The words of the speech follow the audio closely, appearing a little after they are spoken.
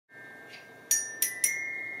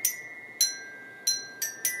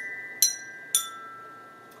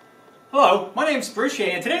Hello, my name is Yeany,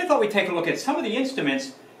 and today I thought we'd take a look at some of the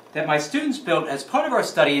instruments that my students built as part of our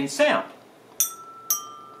study in sound.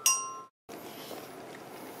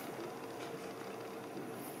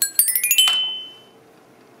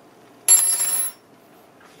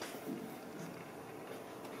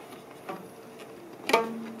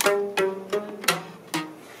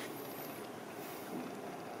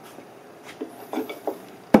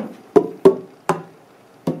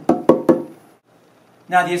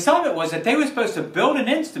 Now the assignment was that they were supposed to build an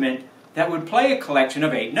instrument that would play a collection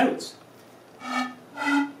of 8 notes.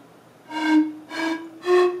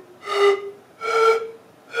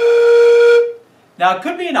 Now it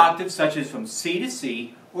could be an octave such as from C to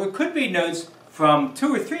C, or it could be notes from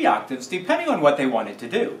 2 or 3 octaves depending on what they wanted to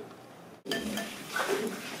do.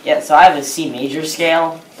 Yeah, so I have a C major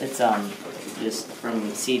scale. It's just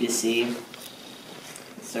from C to C.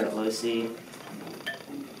 Start at low C,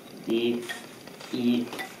 D, E,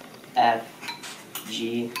 F,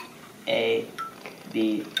 G, A,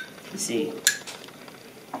 B, C.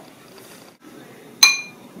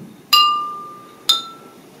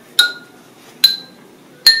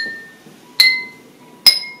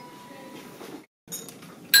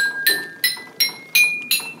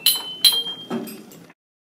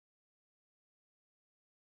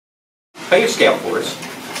 Play your scale for us.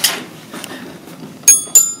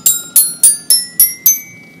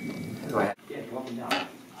 Go ahead. Yeah, go up and down.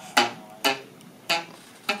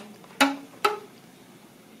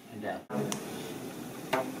 And down.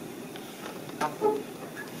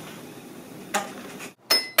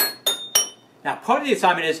 Now, part of the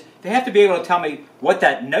assignment is they have to be able to tell me what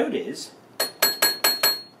that note is.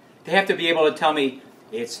 They have to be able to tell me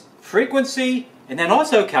its frequency, and then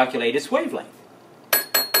also calculate its wavelength.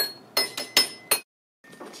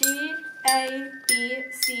 G, A, B,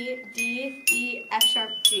 C, D, E, F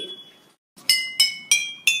sharp, G.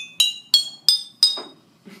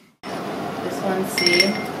 This one's C.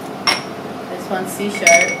 This one's C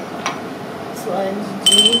sharp. This one's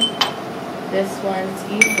G. This one's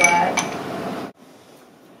E flat.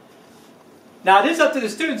 Now it is up to the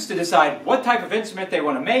students to decide what type of instrument they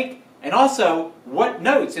want to make, and also what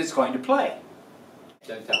notes it's going to play.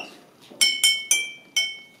 Don't tell us.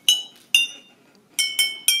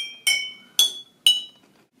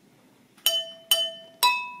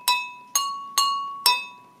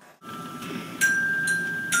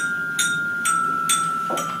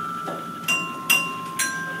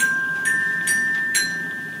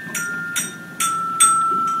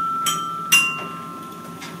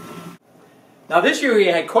 Now this year we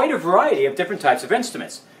had quite a variety of different types of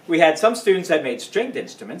instruments. We had some students that made stringed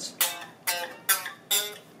instruments.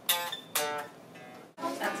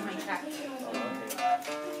 That's my track.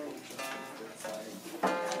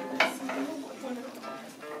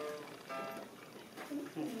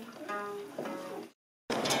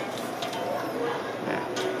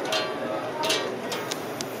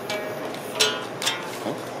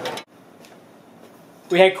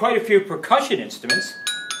 We had quite a few percussion instruments.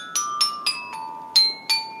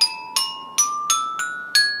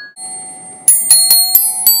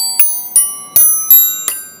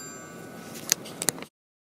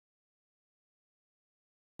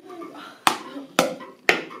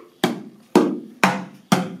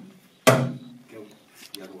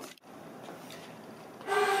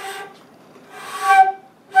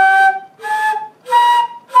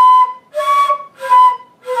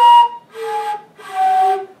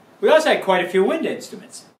 We also had quite a few wind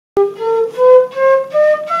instruments.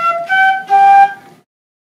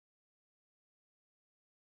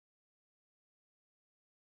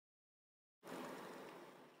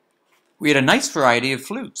 We had a nice variety of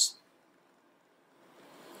flutes.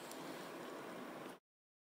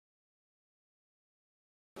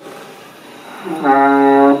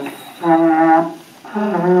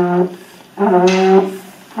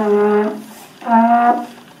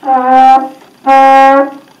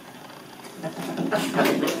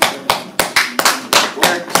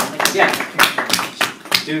 Yeah.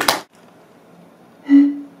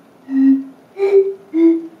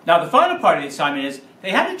 Now the final part of the assignment is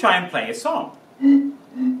they had to try and play a song.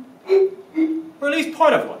 Or at least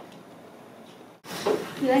part of one.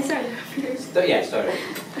 Did I start first? Yeah, start it.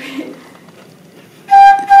 Okay.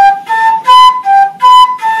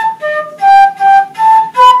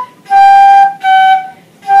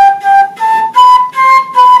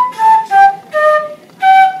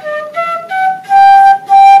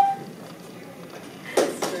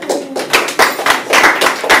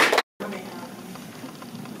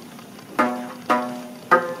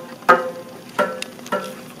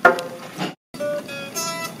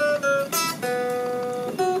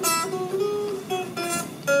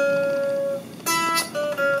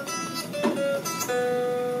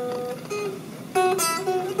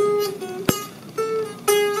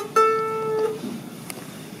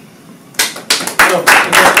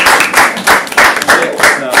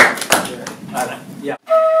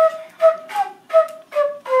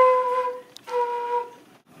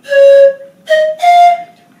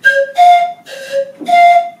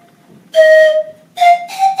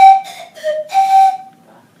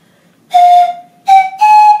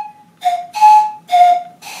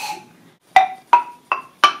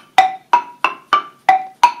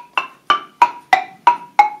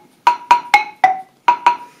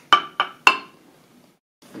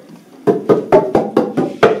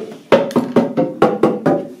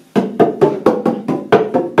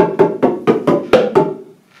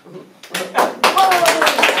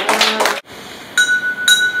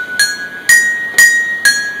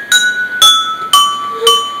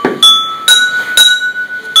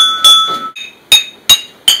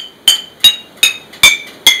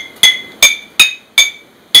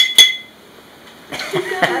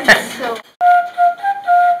 So.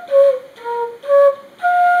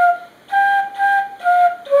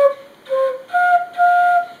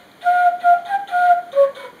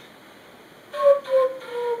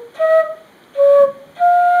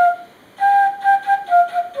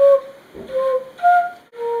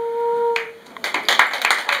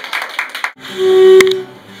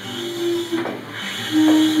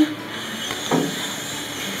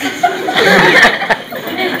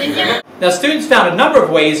 Now, students found a number of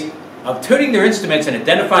ways of tuning their instruments and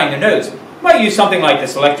identifying their notes. You might use something like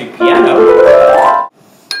this electric piano.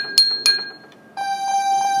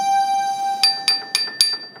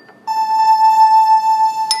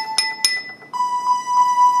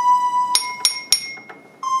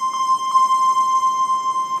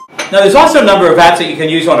 Now, there's also a number of apps that you can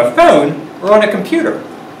use on a phone or on a computer.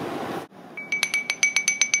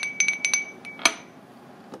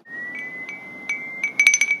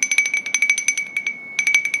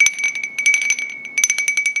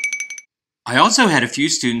 I also had a few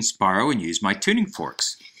students borrow and use my tuning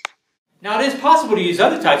forks. Now, it is possible to use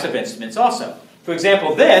other types of instruments also. For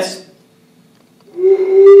example, this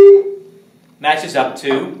matches up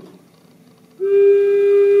to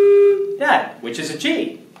that, which is a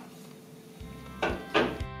G.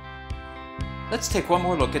 Let's take one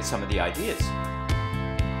more look at some of the ideas.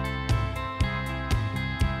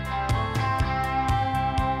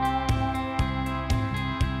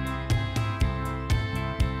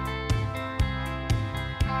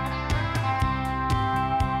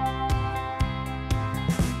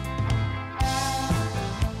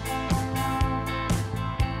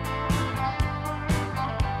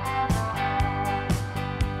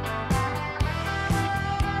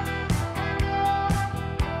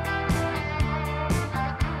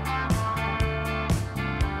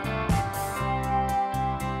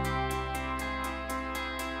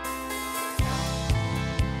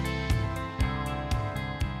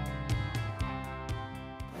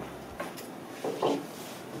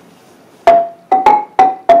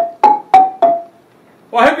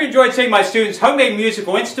 Well, I hope you enjoyed seeing my students' homemade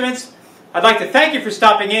musical instruments. I'd like to thank you for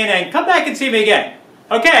stopping in and come back and see me again.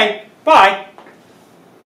 Okay, bye.